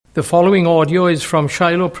The following audio is from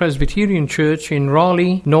Shiloh Presbyterian Church in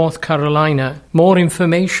Raleigh, North Carolina. More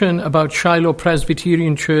information about Shiloh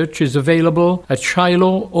Presbyterian Church is available at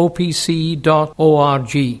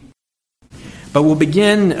shilohopc.org. But we'll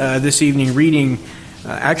begin this evening reading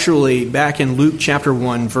actually back in Luke chapter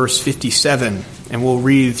 1, verse 57, and we'll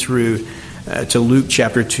read through to Luke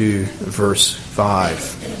chapter 2, verse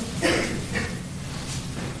 5.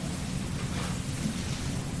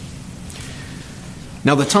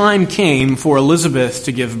 Now the time came for Elizabeth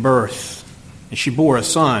to give birth, and she bore a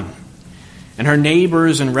son. And her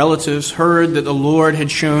neighbors and relatives heard that the Lord had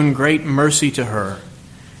shown great mercy to her,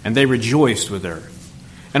 and they rejoiced with her.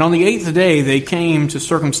 And on the 8th day they came to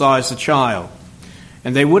circumcise the child,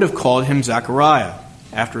 and they would have called him Zechariah,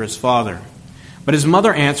 after his father. But his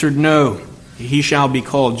mother answered, "No, he shall be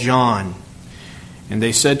called John." And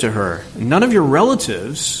they said to her, "None of your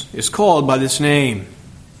relatives is called by this name."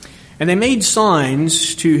 And they made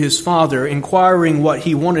signs to his father, inquiring what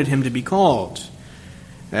he wanted him to be called.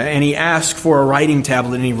 And he asked for a writing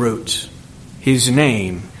tablet, and he wrote, "His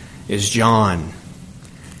name is John."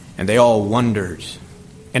 And they all wondered.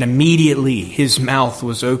 And immediately his mouth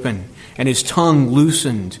was open, and his tongue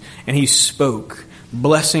loosened, and he spoke,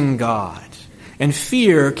 blessing God. And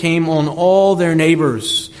fear came on all their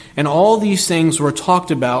neighbors, and all these things were talked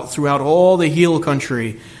about throughout all the hill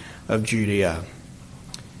country of Judea.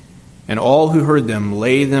 And all who heard them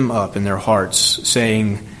laid them up in their hearts,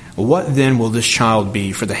 saying, "What then will this child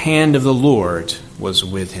be? For the hand of the Lord was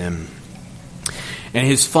with him." And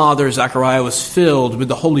his father Zechariah was filled with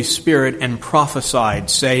the Holy Spirit and prophesied,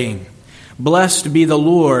 saying, "Blessed be the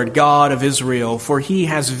Lord God of Israel, for he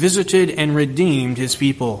has visited and redeemed his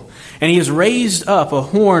people. And he has raised up a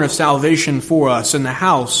horn of salvation for us in the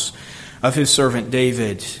house of his servant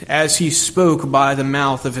David, as he spoke by the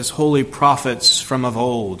mouth of his holy prophets from of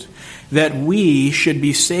old, that we should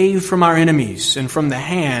be saved from our enemies and from the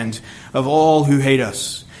hand of all who hate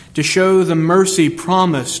us, to show the mercy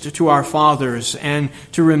promised to our fathers, and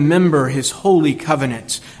to remember his holy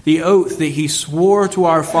covenant, the oath that he swore to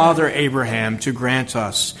our father Abraham to grant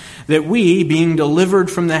us, that we, being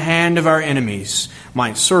delivered from the hand of our enemies,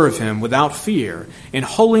 might serve him without fear, in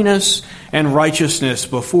holiness and righteousness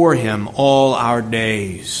before him all our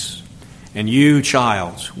days. And you,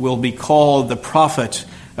 child, will be called the prophet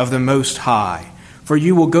of the Most High, for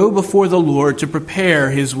you will go before the Lord to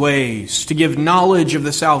prepare his ways, to give knowledge of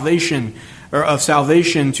the salvation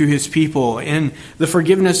to his people in the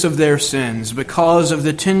forgiveness of their sins, because of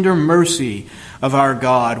the tender mercy of our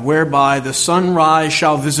God, whereby the sunrise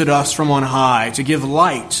shall visit us from on high, to give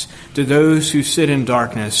light to those who sit in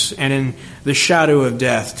darkness and in the shadow of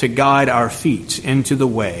death, to guide our feet into the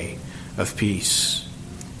way of peace.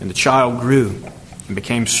 And the child grew and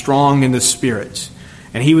became strong in the Spirit,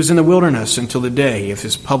 and he was in the wilderness until the day of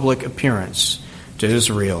his public appearance to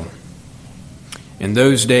Israel. In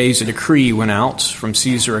those days a decree went out from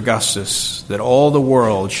Caesar Augustus that all the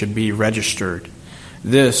world should be registered.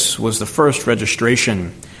 This was the first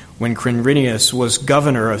registration when Quirinius was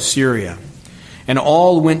governor of Syria. And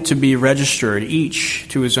all went to be registered, each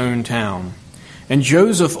to his own town. And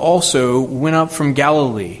Joseph also went up from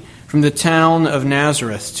Galilee, from the town of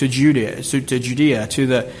Nazareth to Judea, to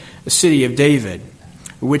the city of David,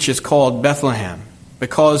 which is called Bethlehem,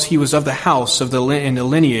 because he was of the house in the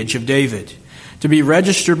lineage of David, to be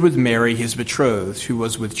registered with Mary his betrothed, who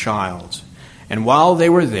was with child. And while they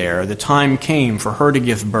were there, the time came for her to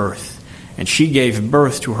give birth, and she gave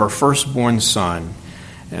birth to her firstborn son,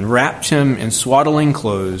 and wrapped him in swaddling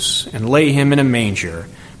clothes, and laid him in a manger,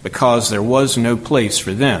 because there was no place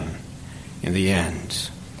for them in the inn.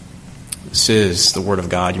 This is the word of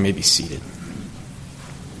God. You may be seated.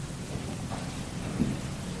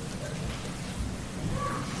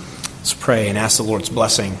 Let's pray and ask the Lord's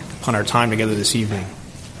blessing upon our time together this evening.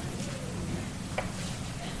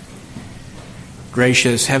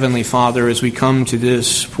 Gracious Heavenly Father, as we come to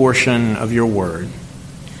this portion of your word,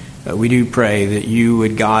 we do pray that you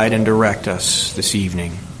would guide and direct us this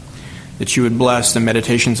evening, that you would bless the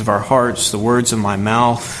meditations of our hearts, the words of my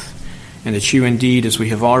mouth, and that you indeed, as we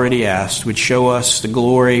have already asked, would show us the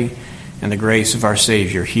glory and the grace of our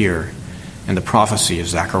Savior here in the prophecy of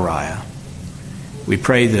Zechariah. We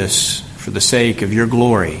pray this for the sake of your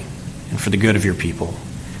glory and for the good of your people.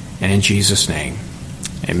 And in Jesus' name,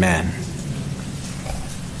 amen.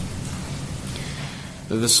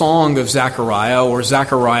 The song of Zechariah, or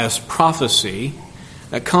Zechariah's prophecy,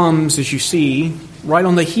 that comes, as you see, right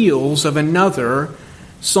on the heels of another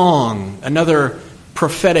song, another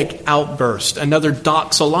prophetic outburst, another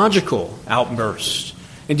doxological outburst.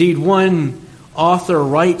 Indeed, one author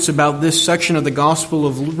writes about this section of the Gospel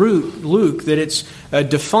of Luke that it's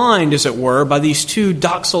defined, as it were, by these two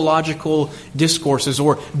doxological discourses,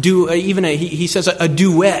 or he says a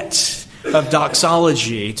duet of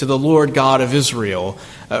doxology to the Lord God of Israel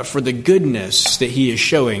for the goodness that he is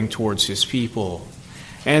showing towards his people.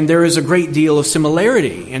 And there is a great deal of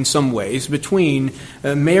similarity in some ways between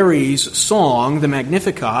Mary's song, the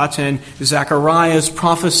Magnificat, and Zechariah's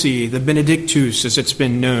prophecy, the Benedictus, as it's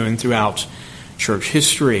been known throughout church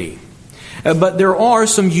history. But there are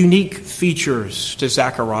some unique features to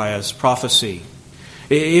Zechariah's prophecy.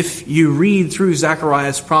 If you read through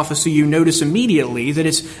Zechariah's prophecy, you notice immediately that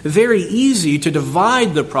it's very easy to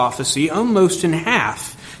divide the prophecy almost in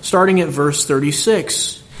half, starting at verse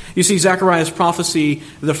 36. You see, Zechariah's prophecy,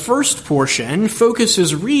 the first portion,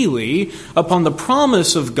 focuses really upon the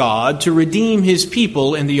promise of God to redeem his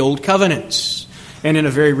people in the Old Covenant. And in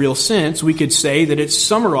a very real sense, we could say that it's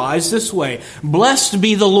summarized this way: "Blessed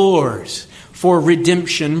be the Lord for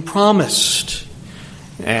redemption promised."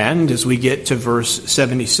 And as we get to verse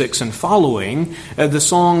 76 and following,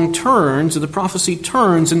 the prophecy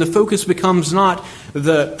turns, and the focus becomes not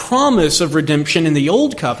the promise of redemption in the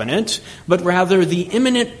Old Covenant, but rather the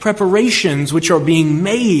imminent preparations which are being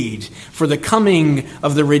made for the coming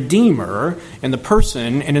of the Redeemer in the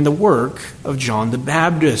person and in the work of John the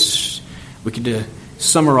Baptist. We could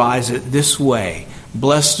summarize it this way: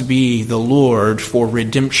 "Blessed be the Lord for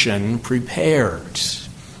redemption prepared."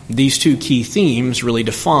 These two key themes really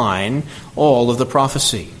define all of the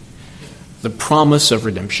prophecy: the promise of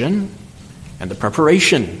redemption and the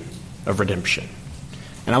preparation of redemption.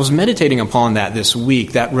 And I was meditating upon that this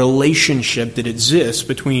week, that relationship that exists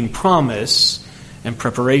between promise and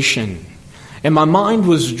preparation. And my mind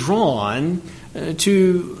was drawn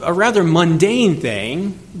to a rather mundane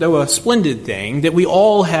thing, though a splendid thing, that we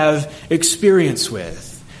all have experience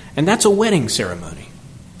with. And that's a wedding ceremony.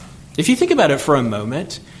 If you think about it for a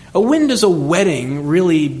moment, when does a wedding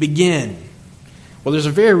really begin? Well, there's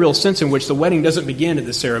a very real sense in which the wedding doesn't begin at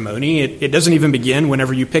the ceremony. It doesn't even begin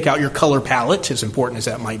whenever you pick out your color palette, as important as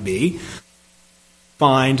that might be.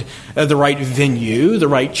 Find the right venue, the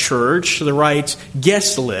right church, the right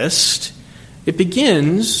guest list. It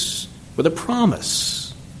begins with a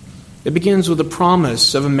promise. It begins with a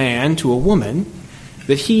promise of a man to a woman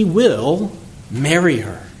that he will marry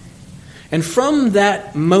her. And from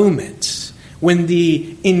that moment, when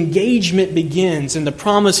the engagement begins and the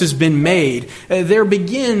promise has been made, there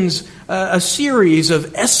begins a series of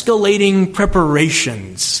escalating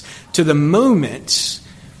preparations to the moment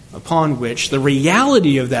upon which the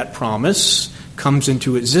reality of that promise comes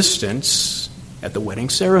into existence at the wedding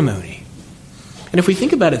ceremony. And if we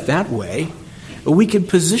think about it that way, we could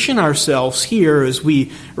position ourselves here as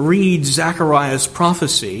we read Zechariah's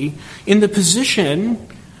prophecy in the position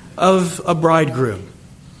of a bridegroom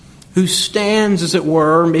who stands, as it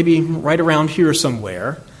were, maybe right around here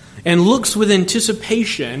somewhere, and looks with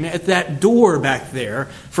anticipation at that door back there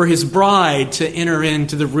for his bride to enter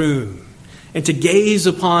into the room and to gaze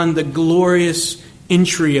upon the glorious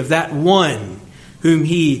entry of that one whom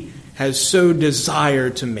he has so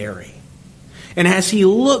desired to marry. And as he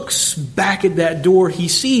looks back at that door, he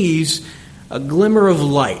sees a glimmer of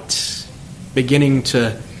light beginning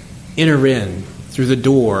to enter in through the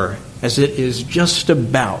door as it is just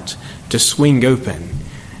about to swing open,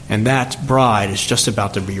 and that bride is just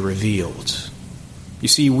about to be revealed. You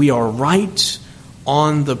see, we are right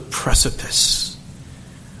on the precipice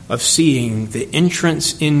of seeing the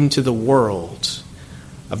entrance into the world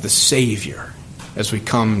of the Savior as we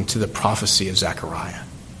come to the prophecy of Zechariah.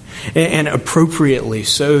 And appropriately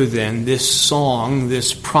so then, this song,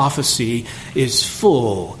 this prophecy is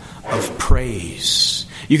full of praise.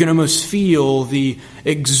 You can almost feel the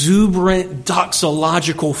exuberant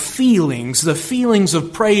doxological feelings, the feelings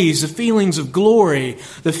of praise, the feelings of glory,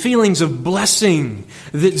 the feelings of blessing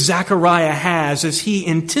that Zechariah has as he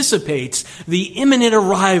anticipates the imminent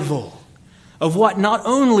arrival of what not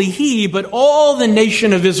only he, but all the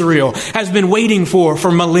nation of Israel has been waiting for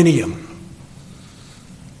millennium.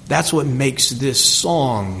 That's what makes this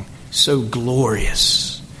song so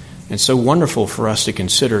glorious and so wonderful for us to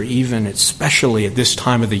consider, even especially at this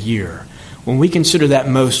time of the year, when we consider that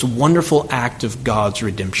most wonderful act of God's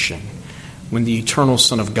redemption, when the eternal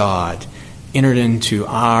Son of God entered into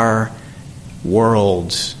our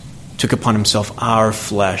world, took upon himself our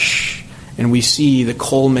flesh, and we see the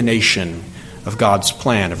culmination of God's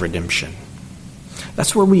plan of redemption.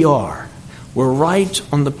 That's where we are. We're right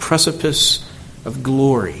on the precipice of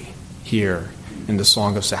glory here in the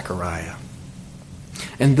Song of Zechariah.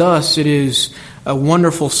 And thus it is a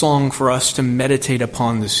wonderful song for us to meditate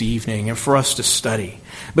upon this evening and for us to study.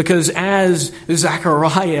 Because as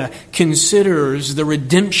Zechariah considers the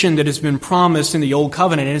redemption that has been promised in the Old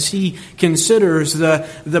Covenant, as he considers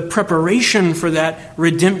the preparation for that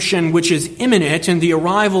redemption which is imminent in the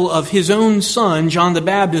arrival of his own son, John the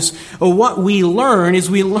Baptist, what we learn is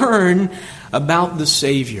we learn about the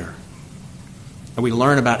Savior. And we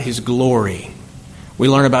learn about his glory. We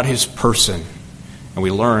learn about his person. And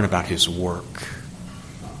we learn about his work.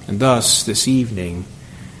 And thus, this evening,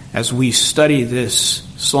 as we study this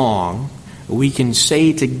song, we can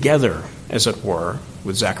say together, as it were,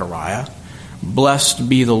 with Zechariah, "Blessed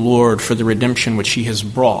be the Lord for the redemption which he has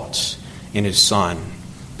brought in his Son,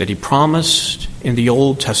 that he promised in the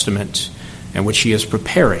Old Testament, and which he is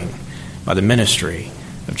preparing by the ministry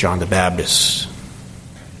of John the Baptist."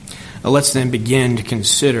 Let's then begin to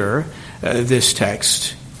consider this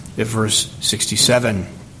text at verse 67.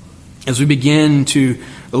 As we begin to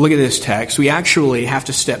look at this text, we actually have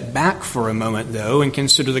to step back for a moment, though, and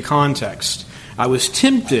consider the context. I was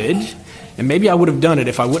tempted, and maybe I would have done it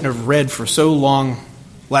if I wouldn't have read for so long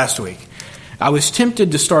last week. I was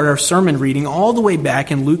tempted to start our sermon reading all the way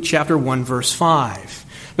back in Luke chapter 1, verse 5,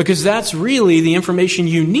 because that's really the information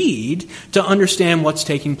you need to understand what's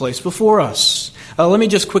taking place before us. Let me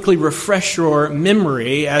just quickly refresh your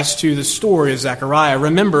memory as to the story of Zechariah.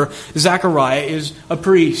 Remember, Zechariah is a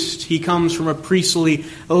priest. He comes from a priestly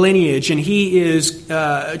lineage, and he is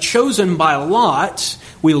chosen by Lot,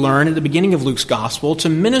 we learn at the beginning of Luke's gospel, to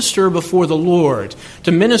minister before the Lord,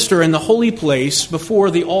 to minister in the holy place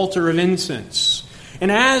before the altar of incense.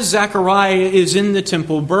 And as Zechariah is in the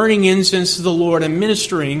temple, burning incense to the Lord and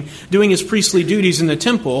ministering, doing his priestly duties in the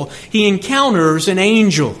temple, he encounters an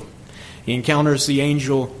angel. He encounters the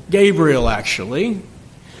angel Gabriel, actually.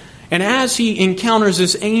 And as he encounters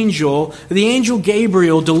this angel, the angel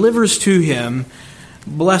Gabriel delivers to him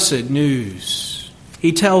blessed news.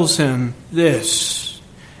 He tells him this.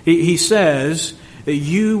 He says that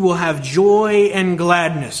you will have joy and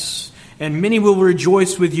gladness, and many will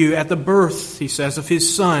rejoice with you at the birth, he says, of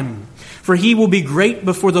his son. For he will be great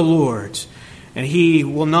before the Lord. And he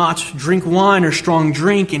will not drink wine or strong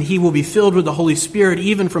drink, and he will be filled with the Holy Spirit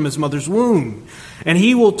even from his mother's womb. And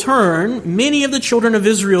he will turn many of the children of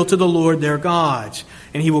Israel to the Lord their God.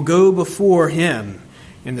 And he will go before him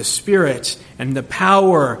in the spirit and the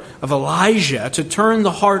power of Elijah to turn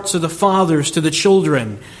the hearts of the fathers to the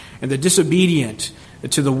children and the disobedient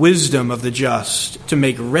to the wisdom of the just, to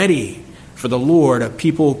make ready for the Lord a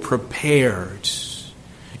people prepared.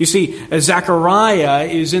 You see, Zechariah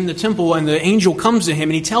is in the temple and the angel comes to him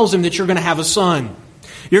and he tells him that you're going to have a son.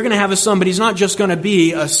 You're going to have a son, but he's not just going to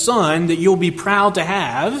be a son that you'll be proud to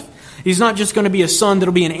have. He's not just going to be a son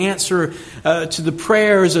that'll be an answer to the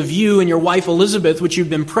prayers of you and your wife Elizabeth, which you've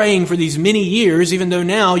been praying for these many years, even though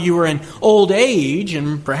now you are in old age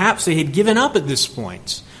and perhaps they had given up at this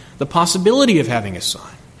point the possibility of having a son.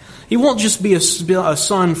 He won't just be a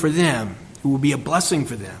son for them, who will be a blessing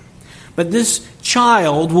for them. But this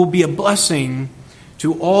child will be a blessing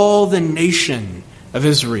to all the nation of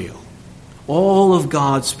Israel, all of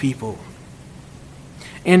God's people.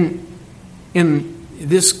 And in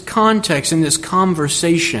this context, in this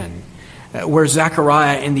conversation where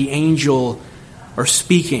Zechariah and the angel are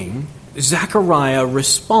speaking, Zechariah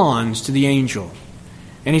responds to the angel.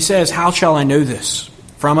 And he says, "How shall I know this?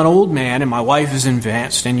 For I'm an old man and my wife is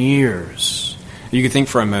advanced in years." You could think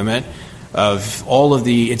for a moment of all of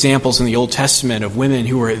the examples in the Old Testament of women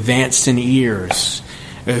who were advanced in years,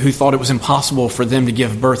 who thought it was impossible for them to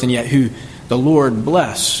give birth, and yet who the Lord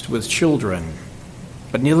blessed with children.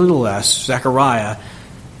 But nevertheless, Zechariah,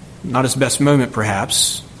 not his best moment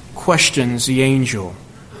perhaps, questions the angel.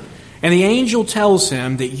 And the angel tells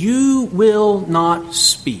him that you will not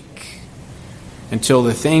speak until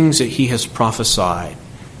the things that he has prophesied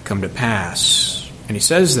come to pass. And he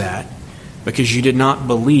says that because you did not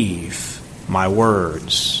believe my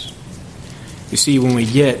words. You see, when we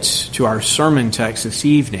get to our sermon text this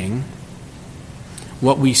evening,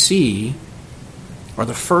 what we see are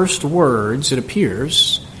the first words, it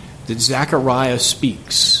appears, that Zechariah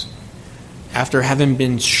speaks after having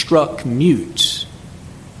been struck mute.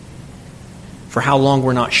 For how long,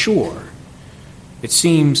 we're not sure. It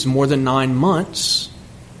seems more than 9 months.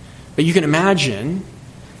 But you can imagine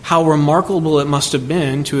how remarkable it must have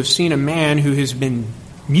been to have seen a man who has been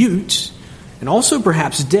mute and also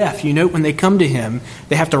perhaps deaf. You note when they come to him,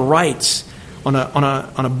 they have to write on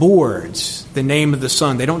a board the name of the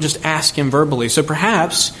son. They don't just ask him verbally. So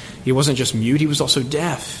perhaps he wasn't just mute, he was also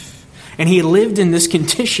deaf. And he lived in this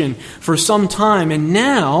condition for some time. And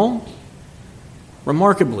now,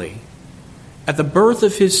 remarkably, at the birth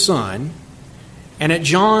of his son, and at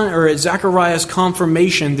Zechariah's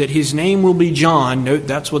confirmation that his name will be John, note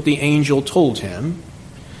that's what the angel told him,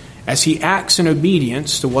 as he acts in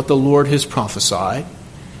obedience to what the Lord has prophesied,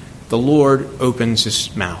 the Lord opens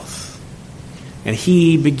his mouth, and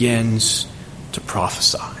he begins to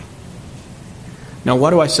prophesy. Now,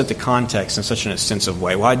 why do I set the context in such an extensive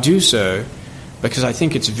way? Well, I do so because I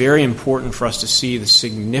think it's very important for us to see the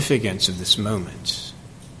significance of this moment.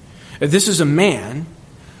 This is a man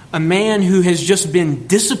who has just been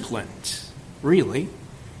disciplined, really,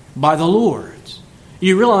 by the Lord.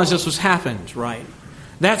 You realize this was happened, right?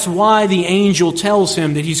 That's why the angel tells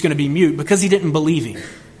him that he's going to be mute, because he didn't believe him.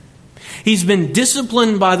 He's been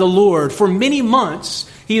disciplined by the Lord. For many months,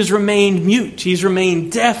 he has remained mute. He's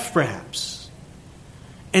remained deaf, perhaps.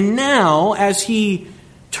 And now, as he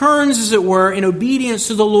turns, as it were, in obedience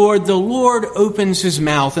to the Lord opens his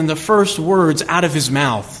mouth, and the first words out of his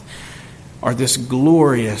mouth are this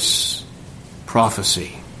glorious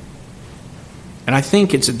prophecy. And I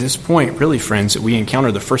think it's at this point, really, friends, that we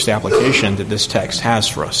encounter the first application that this text has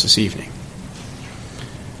for us this evening.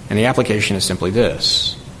 And the application is simply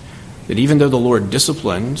this: that even though the Lord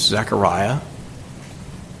disciplined Zechariah,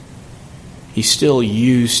 he still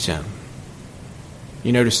used him.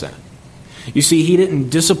 You notice that? You see, he didn't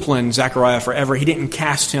discipline Zechariah forever. He didn't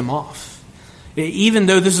cast him off. Even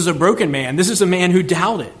though this is a broken man, this is a man who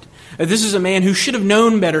doubted. This is a man who should have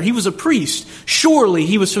known better. He was a priest. Surely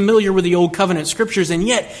he was familiar with the Old Covenant scriptures, and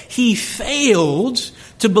yet he failed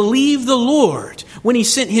to believe the Lord when he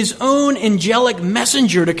sent his own angelic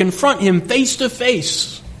messenger to confront him face to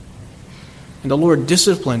face. And the Lord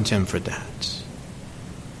disciplined him for that.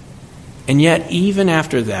 And yet, even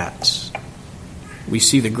after that, we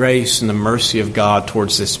see the grace and the mercy of God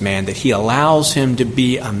towards this man, that he allows him to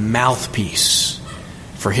be a mouthpiece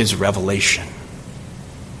for his revelation.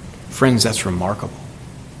 Friends, that's remarkable.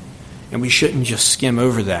 And we shouldn't just skim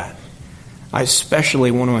over that. I especially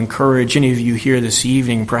want to encourage any of you here this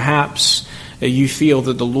evening, perhaps you feel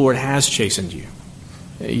that the Lord has chastened you.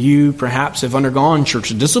 You perhaps have undergone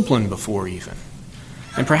church discipline before even.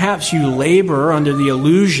 And perhaps you labor under the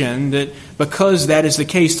illusion that because that is the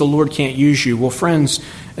case, the Lord can't use you. Well, friends,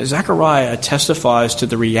 Zechariah testifies to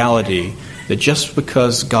the reality that just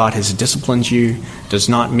because God has disciplined you does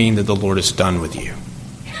not mean that the Lord is done with you.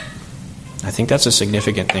 I think that's a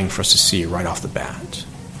significant thing for us to see right off the bat.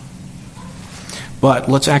 But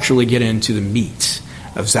let's actually get into the meat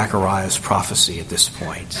of Zechariah's prophecy at this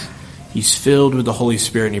point. He's filled with the Holy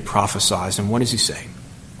Spirit and he prophesies. And what does he say?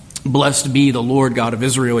 Blessed be the Lord God of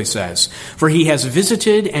Israel, he says, for he has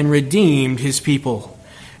visited and redeemed his people.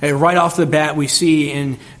 Right off the bat, we see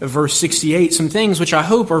in verse 68 some things which I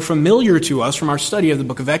hope are familiar to us from our study of the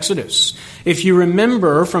book of Exodus. If you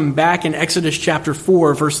remember from back in Exodus chapter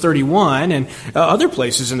 4, verse 31, and other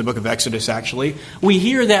places in the book of Exodus, actually, we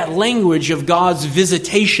hear that language of God's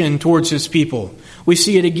visitation towards his people. We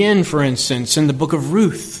see it again, for instance, in the book of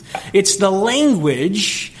Ruth. It's the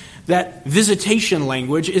language, that visitation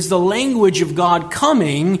language, is the language of God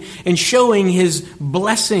coming and showing his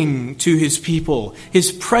blessing to his people,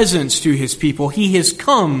 his presence to his people. He has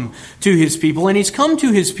come to his people, and he's come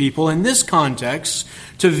to his people in this context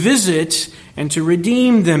to visit and to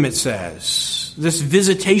redeem them, it says. This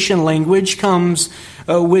visitation language comes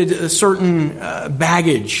with a certain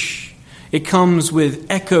baggage. It comes with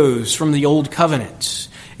echoes from the Old Covenant.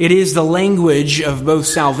 It is the language of both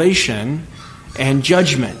salvation and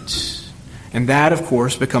judgment. And that, of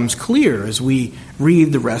course, becomes clear as we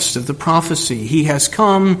read the rest of the prophecy. He has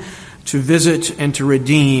come to visit and to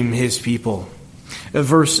redeem his people.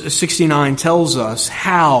 Verse 69 tells us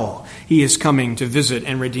how he is coming to visit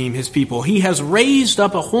and redeem his people. He has raised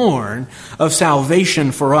up a horn of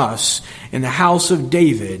salvation for us in the house of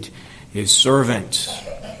David, his servant.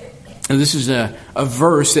 Now, this is a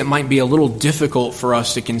verse that might be a little difficult for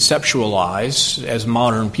us to conceptualize as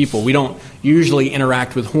modern people. We don't usually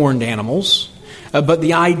interact with horned animals, but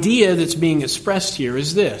the idea that's being expressed here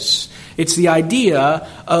is this. It's the idea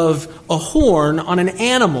of a horn on an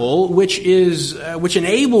animal which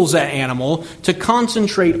enables that animal to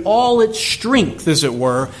concentrate all its strength, as it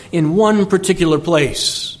were, in one particular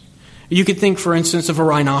place. You could think, for instance, of a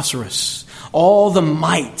rhinoceros. All the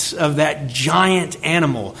might of that giant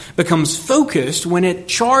animal becomes focused when it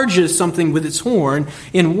charges something with its horn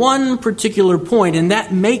in one particular point, and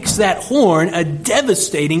that makes that horn a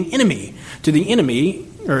devastating enemy to the enemy,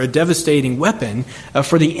 or a devastating weapon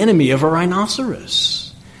for the enemy of a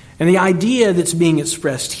rhinoceros. And the idea that's being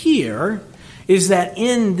expressed here is that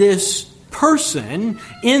in this person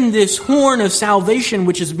in this horn of salvation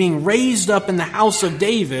which is being raised up in the house of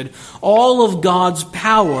David, all of God's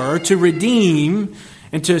power to redeem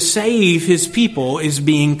and to save his people is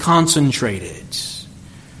being concentrated.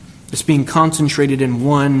 It's being concentrated in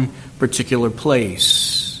one particular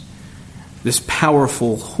place. This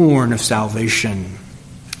powerful horn of salvation.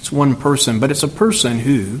 It's one person, but it's a person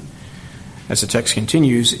who, as the text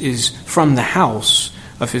continues, is from the house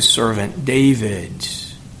of his servant David.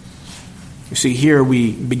 You see, here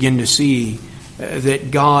we begin to see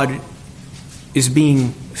that God is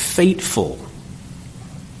being faithful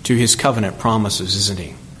to his covenant promises, isn't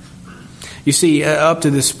he? You see, up to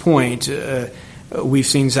this point, we've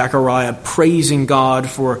seen Zechariah praising God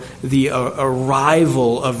for the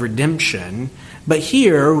arrival of redemption. But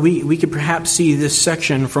here, we could perhaps see this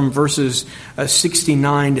section from verses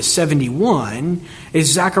 69 to 71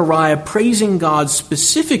 is Zechariah praising God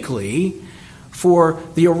specifically for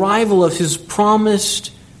the arrival of his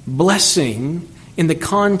promised blessing in the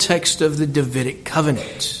context of the Davidic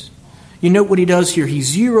covenant. You note what he does here. He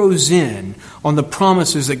zeroes in on the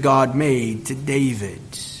promises that God made to David.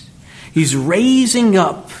 He's raising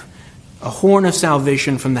up a horn of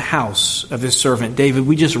salvation from the house of his servant David.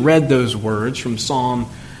 We just read those words from Psalm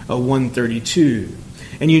 132.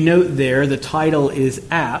 And you note there the title is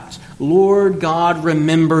apt, Lord God,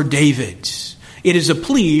 remember David. It is a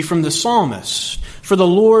plea from the psalmist for the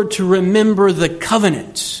Lord to remember the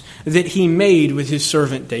covenant that he made with his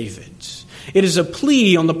servant David. It is a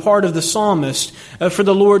plea on the part of the psalmist for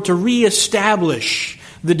the Lord to reestablish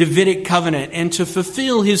the Davidic covenant and to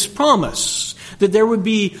fulfill his promise that there would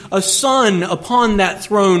be a son upon that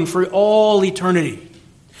throne for all eternity.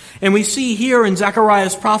 And we see here in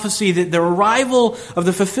Zechariah's prophecy that the arrival of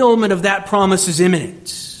the fulfillment of that promise is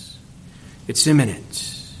imminent. It's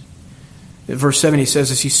imminent. In verse 7 he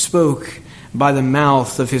says, as he spoke by the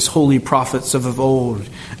mouth of his holy prophets of old.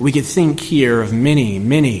 We could think here of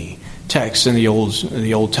many texts in the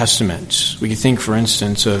Old Testament. We could think, for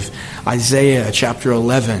instance, of Isaiah chapter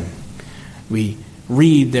 11. We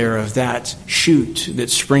read there of that shoot that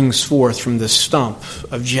springs forth from the stump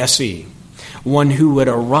of Jesse, one who would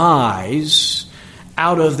arise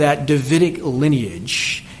out of that Davidic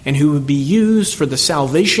lineage and who would be used for the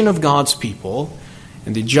salvation of God's people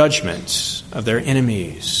and the judgment of their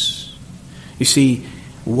enemies. You see,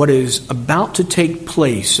 what is about to take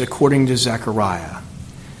place, according to Zechariah,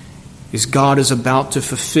 is God is about to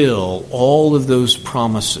fulfill all of those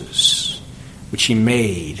promises which he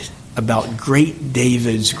made about great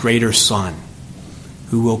David's greater son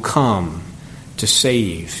who will come to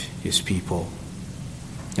save his people.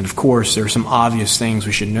 And of course, there are some obvious things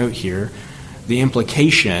we should note here. The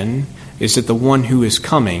implication is that the one who is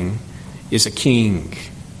coming is a king.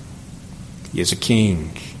 He is a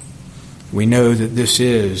king. We know that this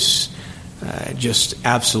is just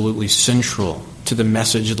absolutely central to the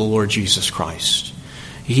message of the Lord Jesus Christ.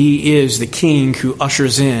 He is the king who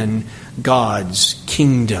ushers in God's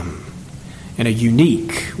kingdom in a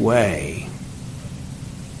unique way.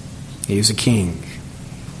 He is a king.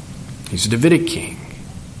 He's a Davidic king.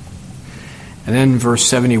 And then verse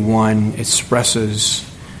 71 expresses,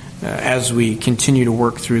 as we continue to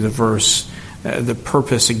work through the verse, the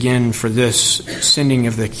purpose again for this sending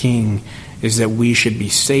of the king is that we should be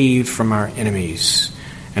saved from our enemies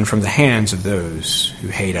and from the hands of those who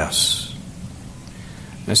hate us.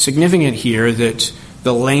 Now, it's significant here that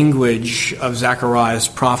the language of Zechariah's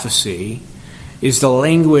prophecy is the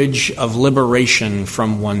language of liberation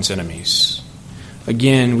from one's enemies.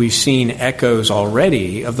 Again, we've seen echoes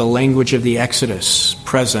already of the language of the Exodus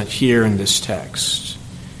present here in this text.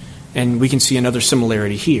 And we can see another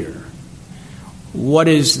similarity here. What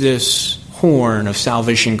is this horn of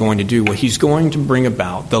salvation going to do? Well, he's going to bring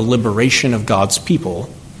about the liberation of God's people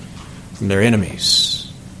from their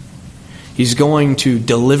enemies. He's going to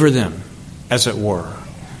deliver them, as it were,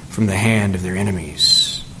 from the hand of their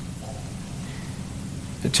enemies.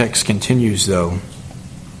 The text continues, though.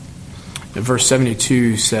 Verse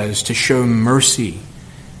 72 says, to show mercy,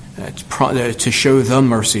 to show the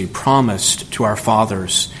mercy promised to our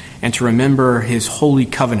fathers, and to remember his holy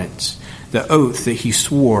covenant, the oath that he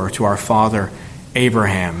swore to our father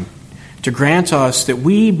Abraham, to grant us that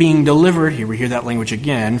we, being delivered, here we hear that language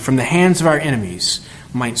again, from the hands of our enemies,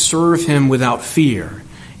 might serve him without fear,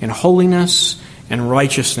 in holiness and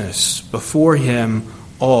righteousness before him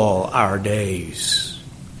all our days.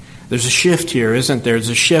 There's a shift here, isn't there? There's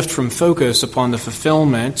a shift from focus upon the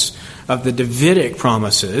fulfillment of the Davidic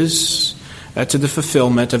promises to the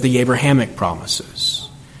fulfillment of the Abrahamic promises.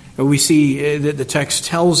 We see that the text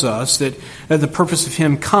tells us that the purpose of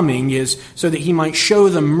him coming is so that he might show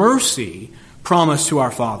the mercy promised to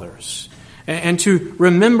our fathers. and to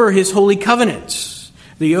remember his holy covenant,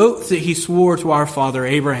 the oath that he swore to our father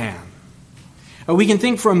Abraham. We can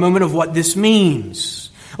think for a moment of what this means.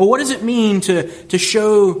 Well, what does it mean to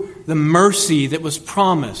show the mercy that was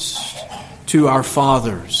promised to our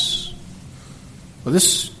fathers? Well,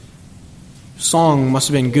 this song must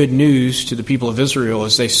have been good news to the people of Israel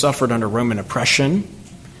as they suffered under Roman oppression.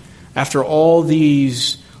 After all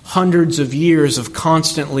these hundreds of years of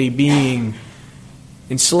constantly being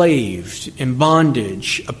enslaved, in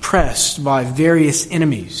bondage, oppressed by various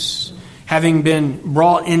enemies, having been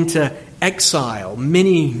brought into exile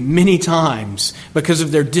many, many times because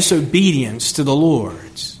of their disobedience to the Lord.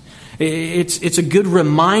 It's a good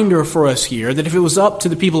reminder for us here that if it was up to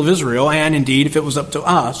the people of Israel, and indeed if it was up to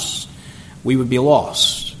us, we would be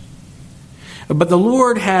lost. But the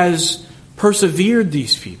Lord has persevered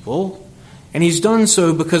these people, and he's done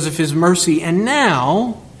so because of his mercy, and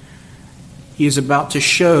now he is about to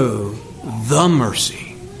show the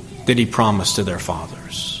mercy that he promised to their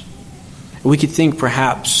fathers. We could think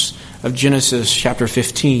perhaps of Genesis chapter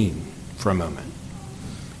 15 for a moment.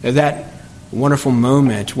 That wonderful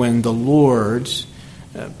moment when the Lord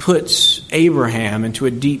puts Abraham into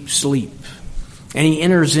a deep sleep, and he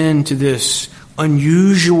enters into this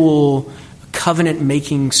unusual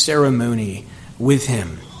covenant-making ceremony with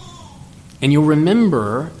him. And you'll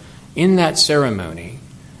remember in that ceremony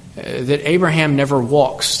that Abraham never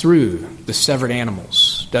walks through the severed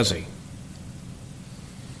animals, does he?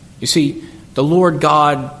 You see, the Lord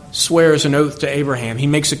God swears an oath to Abraham. He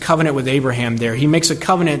makes a covenant with Abraham there. He makes a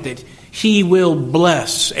covenant that he will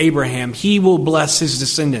bless Abraham. He will bless his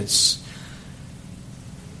descendants.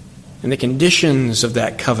 And the conditions of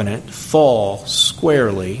that covenant fall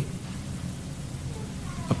squarely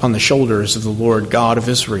upon the shoulders of the Lord God of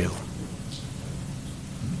Israel.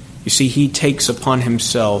 You see, he takes upon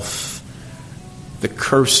himself the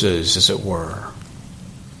curses, as it were.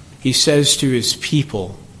 He says to his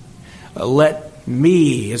people, let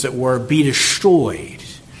me, as it were, be destroyed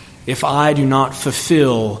if I do not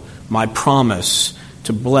fulfill my promise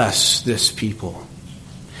to bless this people.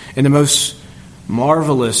 And the most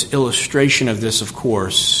marvelous illustration of this, of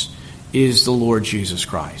course, is the Lord Jesus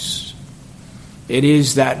Christ. It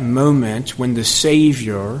is that moment when the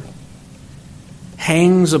Savior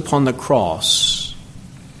hangs upon the cross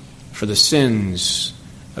for the sins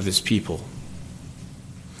of his people.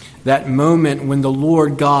 That moment when the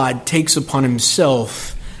Lord God takes upon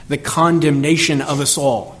himself the condemnation of us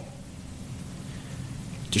all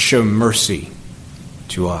to show mercy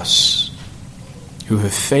to us who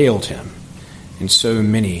have failed him in so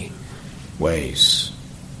many ways.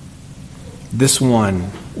 This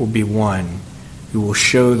one will be one who will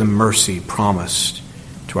show the mercy promised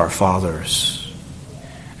to our fathers.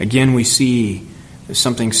 Again, we see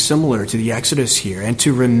something similar to the Exodus here, and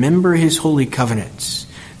to remember his holy covenants,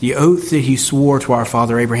 the oath that he swore to our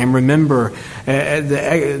father Abraham. Remember,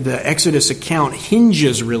 the Exodus account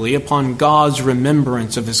hinges really upon God's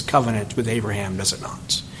remembrance of his covenant with Abraham, does it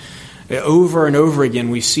not? Over and over again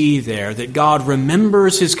we see there that God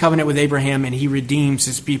remembers his covenant with Abraham and he redeems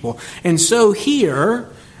his people. And so here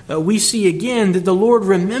we see again that the Lord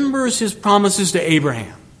remembers his promises to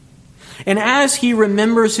Abraham. And as he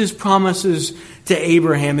remembers his promises to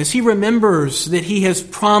Abraham, as he remembers that he has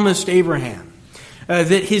promised Abraham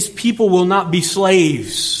that his people will not be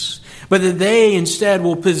slaves, but that they instead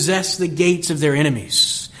will possess the gates of their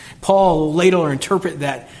enemies. Paul will later interpret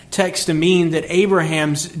that text to mean that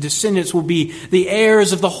Abraham's descendants will be the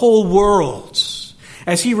heirs of the whole world.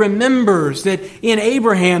 As he remembers that in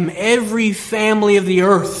Abraham every family of the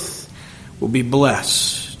earth will be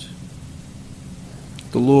blessed.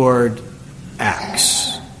 The Lord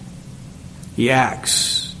acts. He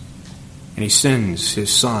acts and he sends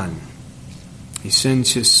his Son. He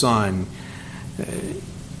sends his Son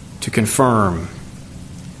to confirm,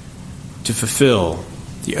 to fulfill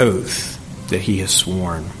the oath that he has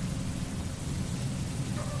sworn.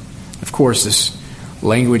 Of course, this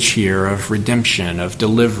language here of redemption, of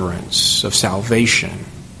deliverance, of salvation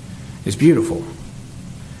is beautiful.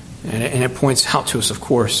 And it points out to us, of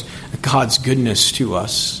course, God's goodness to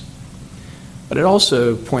us. But it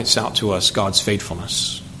also points out to us God's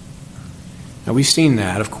faithfulness. Now, we've seen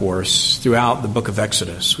that, of course, throughout the book of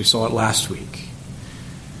Exodus. We saw it last week.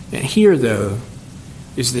 And here, though,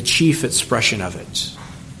 is the chief expression of it.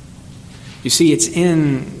 You see, it's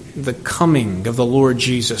in the coming of the Lord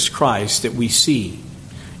Jesus Christ that we see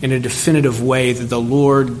in a definitive way that the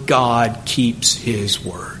Lord God keeps his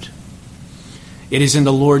word. It is in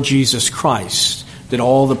the Lord Jesus Christ that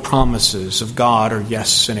all the promises of God are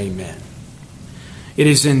yes and amen. It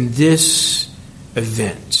is in this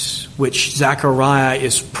event which Zechariah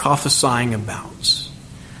is prophesying about,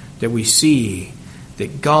 that we see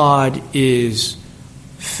that God is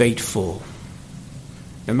faithful.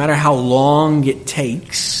 No matter how long it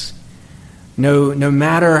takes, no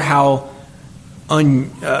matter how no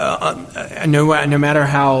matter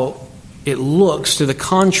how it looks to the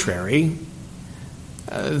contrary,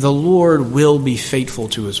 the Lord will be faithful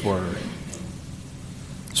to His word.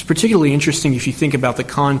 It's particularly interesting if you think about the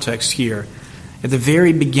context here. At the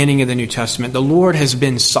very beginning of the New Testament, the Lord has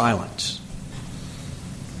been silent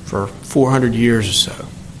for 400 years or so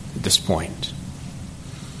at this point.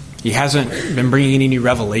 He hasn't been bringing any new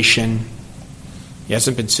revelation. He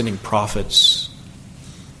hasn't been sending prophets.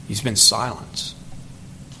 He's been silent.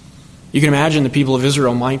 You can imagine the people of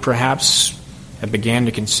Israel might perhaps have began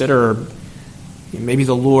to consider maybe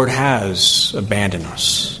the Lord has abandoned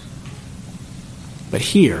us. But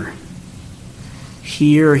here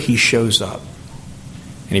He shows up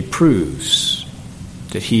and He proves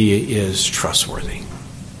that He is trustworthy.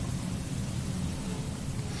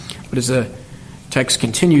 But as the text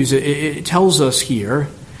continues, it tells us here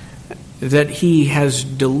that He has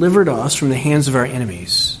delivered us from the hands of our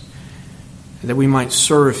enemies, that we might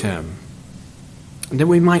serve Him, and that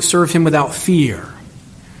we might serve Him without fear,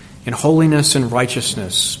 in holiness and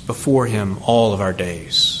righteousness before Him all of our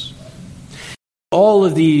days. All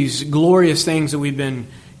of these glorious things that we've been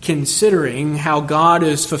considering, how God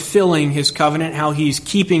is fulfilling His covenant, how He's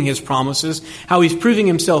keeping His promises, how He's proving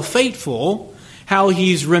Himself faithful, how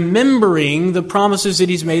He's remembering the promises that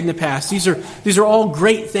He's made in the past. These are all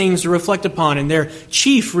great things to reflect upon, and they're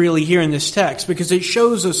chief really here in this text because it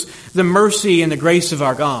shows us the mercy and the grace of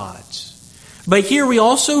our God. But here we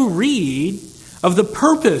also read of the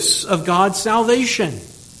purpose of God's salvation.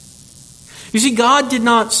 You see, God did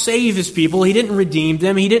not save His people. He didn't redeem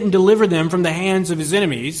them. He didn't deliver them from the hands of His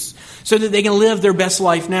enemies so that they can live their best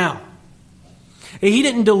life now. He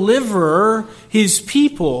didn't deliver His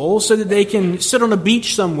people so that they can sit on a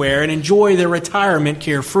beach somewhere and enjoy their retirement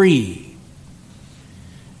carefree.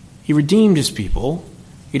 He redeemed His people.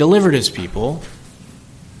 He delivered His people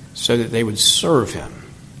so that they would serve Him.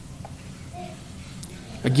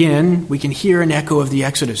 Again, we can hear an echo of the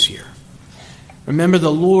Exodus here. Remember,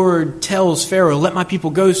 the Lord tells Pharaoh, "Let my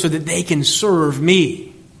people go so that they can serve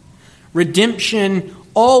me." Redemption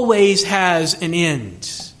always has an end.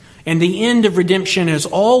 And the end of redemption is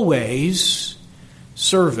always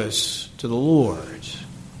service to the Lord.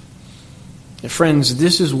 And friends,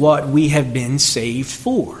 this is what we have been saved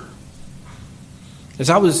for.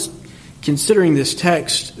 As I was considering this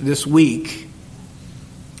text this week,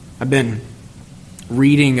 I've been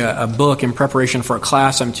reading a book in preparation for a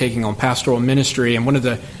class I'm taking on pastoral ministry, and one of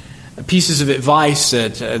the pieces of advice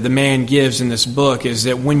that the man gives in this book is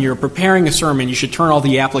that when you're preparing a sermon, you should turn all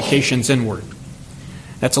the applications inward.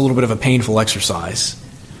 That's a little bit of a painful exercise.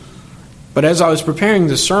 But as I was preparing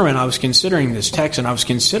this sermon, I was considering this text, and I was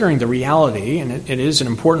considering the reality, and it is an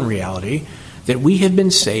important reality, that we have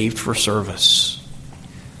been saved for service.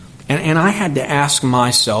 And I had to ask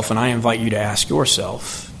myself, and I invite you to ask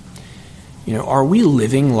yourself, are we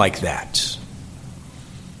living like that?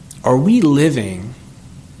 Are we living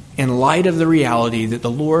in light of the reality that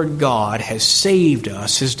the Lord God has saved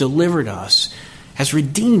us, has delivered us, has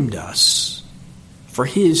redeemed us for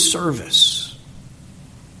His service?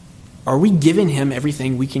 Are we giving Him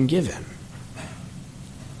everything we can give Him?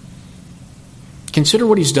 Consider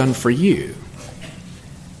what He's done for you.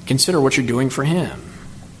 Consider what you're doing for Him.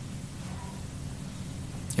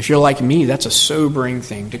 If you're like me, that's a sobering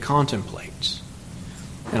thing to contemplate.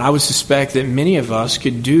 And I would suspect that many of us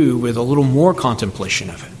could do with a little more contemplation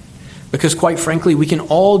of it. Because quite frankly, we can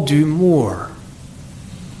all do more.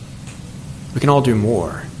 We can all do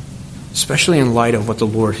more. Especially in light of what the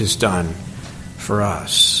Lord has done for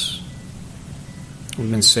us. We've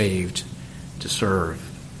been saved to serve.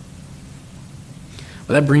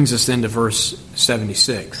 Well, that brings us then to verse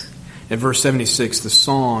 76. At verse 76, the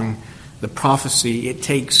song, the prophecy, it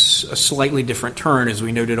takes a slightly different turn, as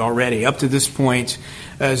we noted already. Up to this point,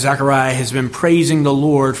 Zechariah has been praising the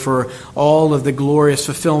Lord for all of the glorious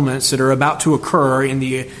fulfillments that are about to occur in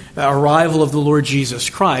the arrival of the Lord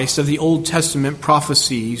Jesus Christ, of the Old Testament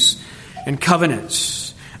prophecies and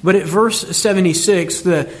covenants. But at verse 76,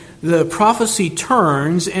 the prophecy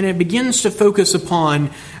turns and it begins to focus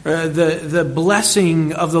upon the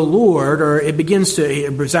blessing of the Lord,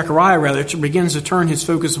 or Zechariah begins to turn his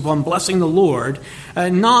focus upon blessing the Lord,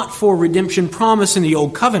 not for redemption promised in the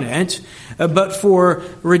Old Covenant, but for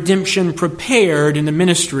redemption prepared in the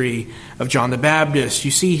ministry of John the Baptist.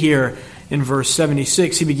 You see here in verse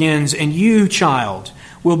 76, he begins, "And you, child,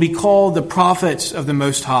 will be called the prophet of the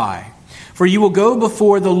Most High. For you will go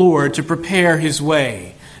before the Lord to prepare his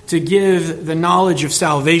way, to give the knowledge of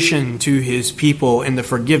salvation to his people and the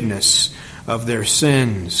forgiveness of their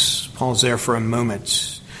sins. Pause there for a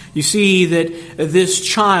moment. You see that this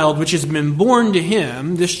child which has been born to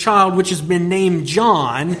him, this child which has been named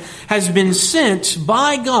John, has been sent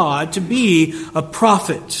by God to be a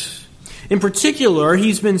prophet. In particular,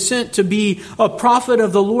 he's been sent to be a prophet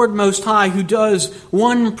of the Lord Most High who does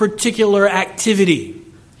one particular activity.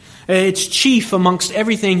 It's chief amongst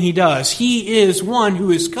everything he does. He is one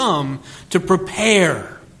who has come to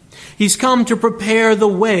prepare. He's come to prepare the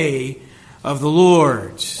way of the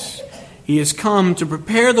Lord. He has come to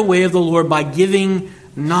prepare the way of the Lord by giving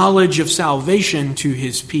knowledge of salvation to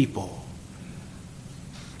his people.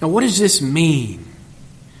 Now, what does this mean?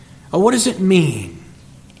 What does it mean?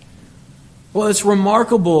 Well, it's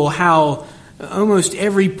remarkable how almost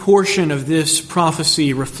every portion of this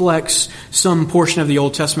prophecy reflects some portion of the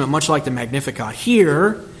Old Testament, much like the Magnificat.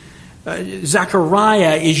 Here,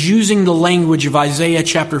 Zechariah is using the language of Isaiah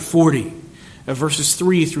chapter 40, verses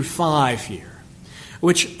 3 through 5 here,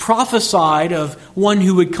 which prophesied of one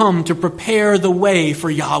who would come to prepare the way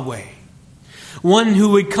for Yahweh, one who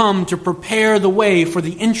would come to prepare the way for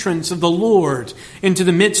the entrance of the Lord into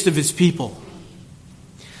the midst of his people.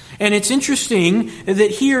 And it's interesting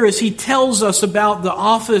that here, as he tells us about the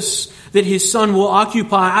office that his son will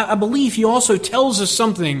occupy, I believe he also tells us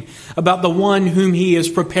something about the one whom he is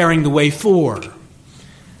preparing the way for.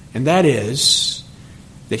 And that is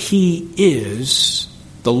that he is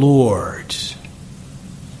the Lord.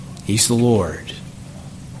 He's the Lord.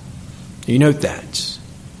 You note that.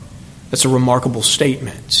 That's a remarkable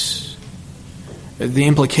statement. The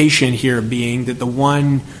implication here being that the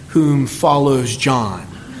one whom follows John,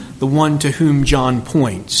 the one to whom John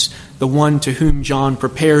points, the one to whom John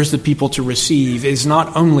prepares the people to receive, is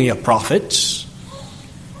not only a prophet,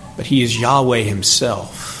 but he is Yahweh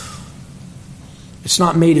himself. It's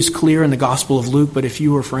not made as clear in the Gospel of Luke, but if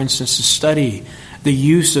you were, for instance, to study the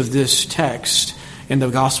use of this text in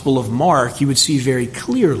the Gospel of Mark, you would see very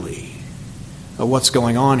clearly what's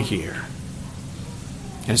going on here.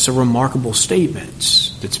 And it's a remarkable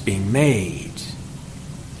statement that's being made.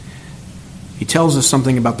 He tells us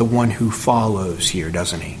something about the one who follows here,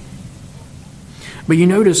 doesn't he? But you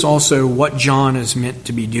notice also what John is meant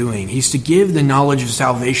to be doing. He's to give the knowledge of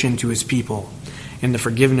salvation to his people and the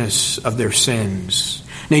forgiveness of their sins.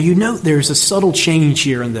 Now you note there's a subtle change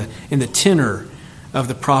here in the tenor of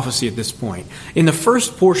the prophecy at this point. In the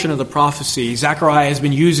first portion of the prophecy, Zechariah has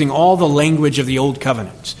been using all the language of the Old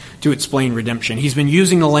Covenant to explain redemption. He's been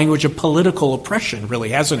using the language of political oppression, really,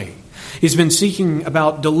 hasn't he? He's been seeking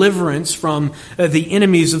about deliverance from the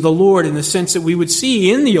enemies of the Lord in the sense that we would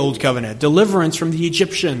see in the Old Covenant. Deliverance from the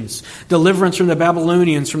Egyptians, deliverance from the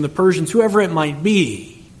Babylonians, from the Persians, whoever it might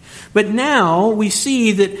be. But now we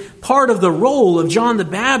see that part of the role of John the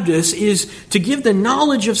Baptist is to give the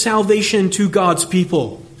knowledge of salvation to God's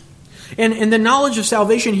people. And the knowledge of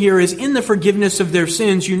salvation here is in the forgiveness of their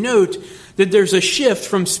sins. You note that there's a shift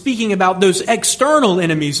from speaking about those external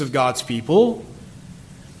enemies of God's people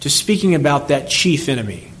to speaking about that chief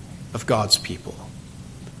enemy of God's people.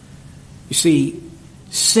 You see,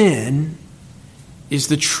 sin is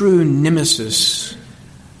the true nemesis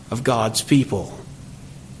of God's people.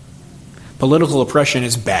 Political oppression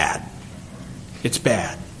is bad. It's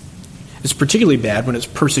bad. It's particularly bad when it's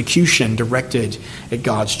persecution directed at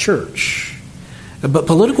God's church. But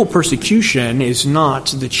political persecution is not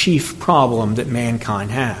the chief problem that mankind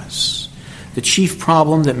has. The chief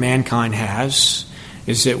problem that mankind has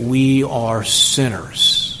is that we are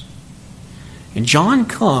sinners. And John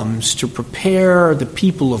comes to prepare the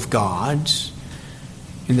people of God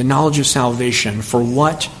in the knowledge of salvation for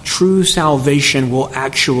what true salvation will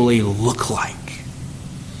actually look like.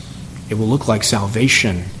 It will look like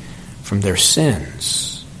salvation from their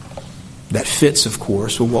sins. That fits, of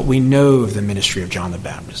course, with what we know of the ministry of John the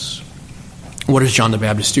Baptist. What does John the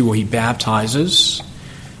Baptist do? Well, he baptizes,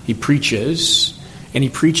 he preaches, and he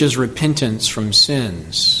preaches repentance from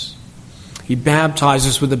sins. He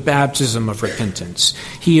baptizes with the baptism of repentance.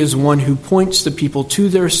 He is one who points the people to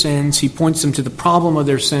their sins. He points them to the problem of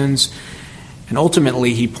their sins. And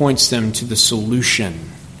ultimately, he points them to the solution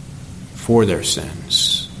for their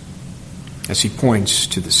sins as he points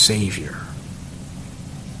to the Savior.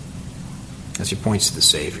 As he points to the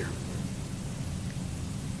Savior.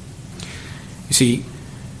 You see,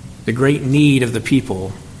 the great need of the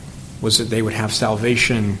people was that they would have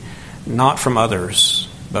salvation not from others,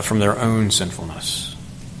 but from their own sinfulness.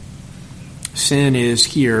 Sin is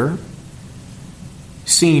here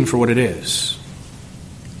seen for what it is.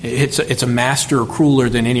 It's a master crueler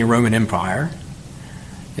than any Roman Empire.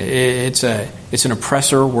 It's an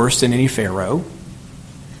oppressor worse than any Pharaoh,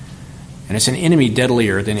 and it's an enemy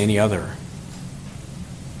deadlier than any other.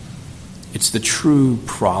 It's the true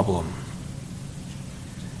problem.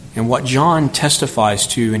 And what John testifies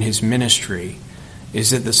to in his ministry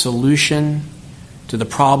is that the solution to the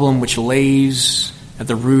problem which lays at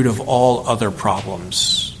the root of all other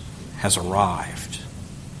problems has arrived.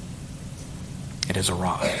 It has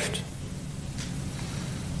arrived.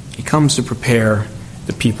 He comes to prepare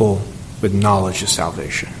the people with knowledge of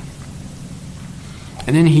salvation.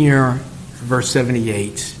 And then here, verse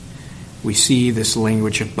 78, we see this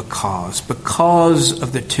language of because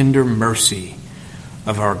of the tender mercy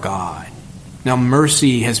of our God. Now,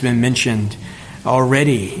 mercy has been mentioned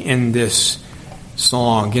already in this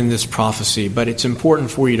song, in this prophecy, but it's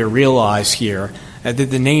important for you to realize here that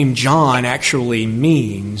the name John actually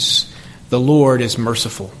means the Lord is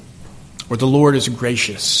merciful, or the Lord is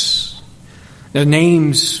gracious. The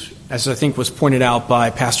names, as I think was pointed out by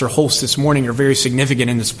Pastor Holst this morning, are very significant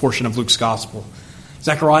in this portion of Luke's gospel.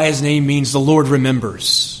 Zechariah's name means the Lord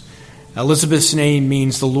remembers. Elizabeth's name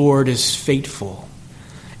means the Lord is faithful.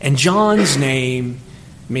 And John's name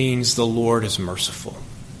means the Lord is merciful.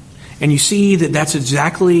 And you see that that's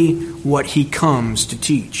exactly what he comes to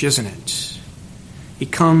teach, isn't it? He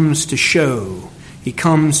comes to show, he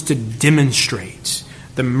comes to demonstrate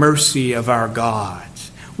the mercy of our God,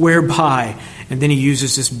 whereby, and then he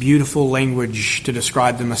uses this beautiful language to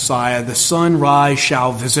describe the Messiah, the sunrise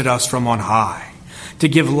shall visit us from on high, to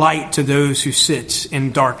give light to those who sit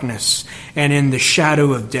in darkness and in the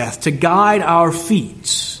shadow of death, to guide our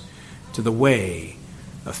feet to the way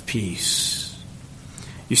of peace.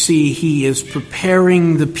 You see, he is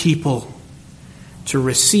preparing the people to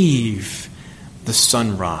receive the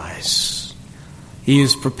sunrise. He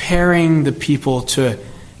is preparing the people to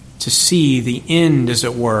see the end, as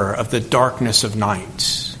it were, of the darkness of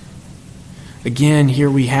night. Again, here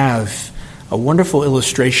we have a wonderful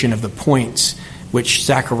illustration of the points which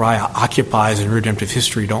Zechariah occupies in redemptive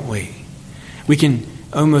history, don't we? We can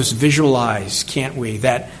almost visualize, can't we,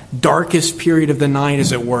 that darkest period of the night,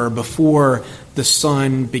 as it were, before the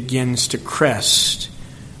sun begins to crest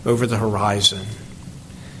over the horizon.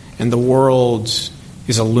 And the world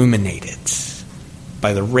is illuminated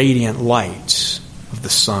by the radiant light of the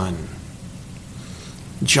sun.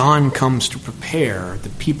 John comes to prepare the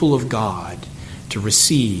people of God to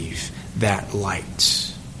receive that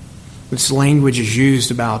light. This language is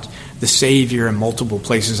used about the Savior in multiple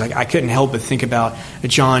places. I couldn't help but think about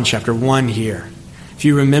John chapter 1 here. If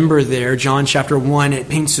you remember there, John chapter 1, it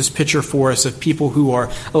paints this picture for us of people who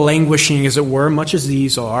are languishing, as it were, much as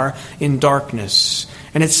these are, in darkness.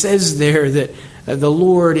 And it says there that the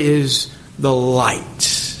Lord is the light.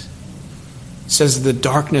 It says the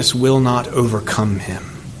darkness will not overcome him.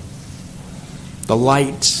 The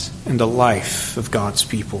light and the life of God's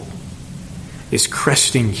people is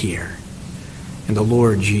cresting here in the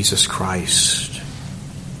Lord Jesus Christ.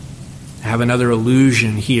 I have another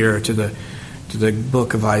allusion here to the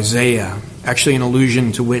book of Isaiah, actually an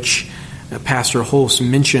allusion to which Pastor Holst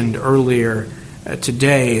mentioned earlier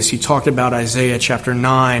today as he talked about Isaiah chapter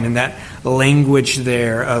 9 and that language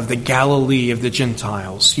there of the Galilee of the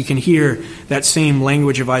Gentiles. You can hear that same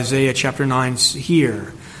language of Isaiah chapter 9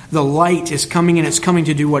 here. The light is coming, and it's coming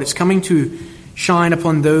to do what? It's coming to shine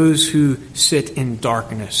upon those who sit in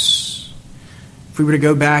darkness. If we were to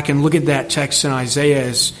go back and look at that text in Isaiah,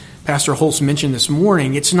 as Pastor Holst mentioned this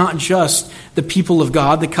morning, it's not just the people of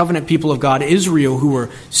God, the covenant people of God, Israel, who were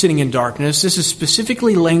sitting in darkness. This is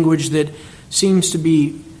specifically language that seems to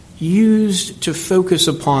be used to focus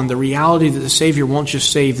upon the reality that the Savior won't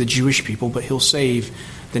just save the Jewish people, but he'll save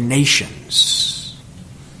the nations.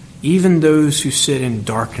 Even those who sit in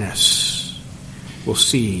darkness will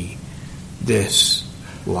see this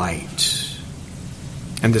light.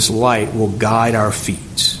 And this light will guide our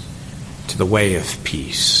feet to the way of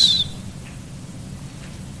peace.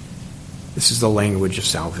 This is the language of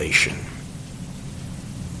salvation.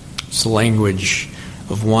 It's the language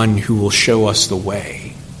of one who will show us the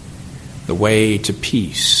way to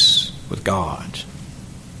peace with God.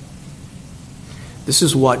 This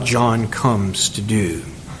is what John comes to do.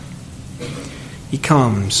 He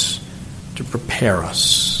comes to prepare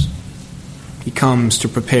us. He comes to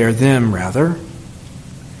prepare them, rather,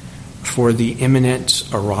 for the imminent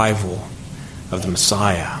arrival of the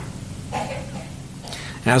Messiah.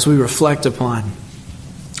 As we reflect upon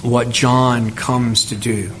what John comes to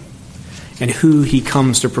do and who he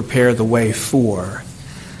comes to prepare the way for,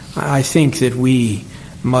 I think that we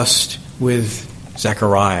must, with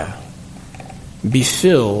Zechariah, be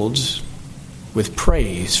filled with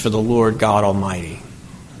praise for the Lord God Almighty.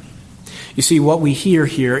 You see, what we hear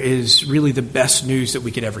here is really the best news that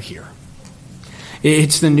we could ever hear.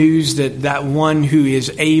 It's the news that one who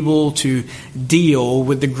is able to deal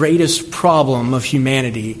with the greatest problem of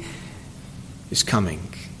humanity is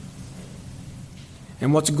coming.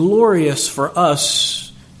 And what's glorious for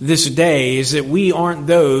us this day is that we aren't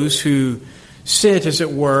those who sit, as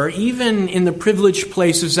it were, even in the privileged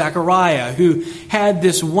place of Zechariah, who had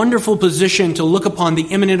this wonderful position to look upon the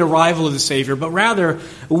imminent arrival of the Savior, but rather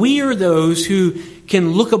we are those who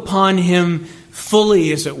can look upon him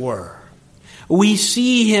fully, as it were. We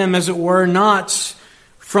see him, as it were, not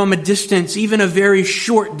from a distance, even a very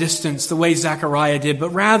short distance, the way Zechariah did,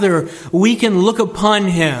 but rather we can look upon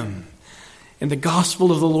him in the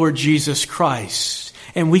gospel of the Lord Jesus Christ,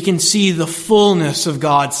 and we can see the fullness of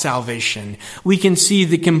God's salvation. We can see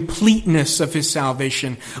the completeness of his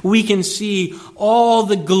salvation. We can see all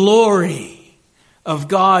the glory of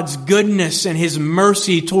God's goodness and his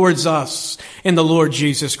mercy towards us in the Lord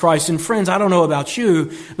Jesus Christ. And friends, I don't know about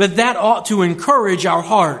you, but that ought to encourage our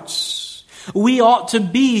hearts. We ought to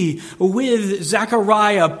be with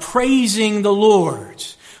Zechariah praising the Lord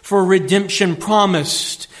for redemption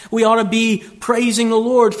promised. We ought to be praising the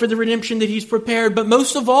Lord for the redemption that he's prepared. But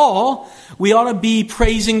most of all, we ought to be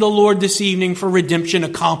praising the Lord this evening for redemption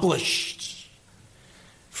accomplished.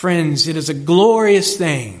 Friends, it is a glorious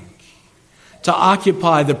thing to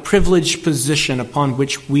occupy the privileged position upon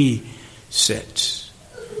which we sit.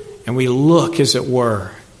 And we look, as it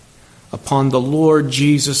were, upon the Lord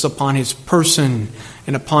Jesus, upon his person,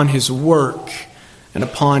 and upon his work, and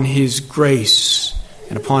upon his grace,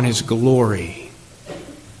 and upon his glory.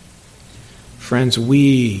 Friends,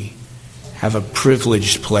 we have a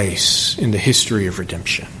privileged place in the history of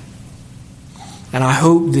redemption. And I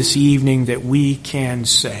hope this evening that we can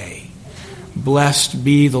say, "Blessed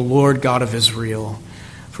be the Lord God of Israel,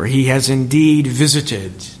 for he has indeed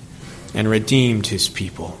visited and redeemed his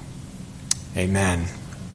people." Amen.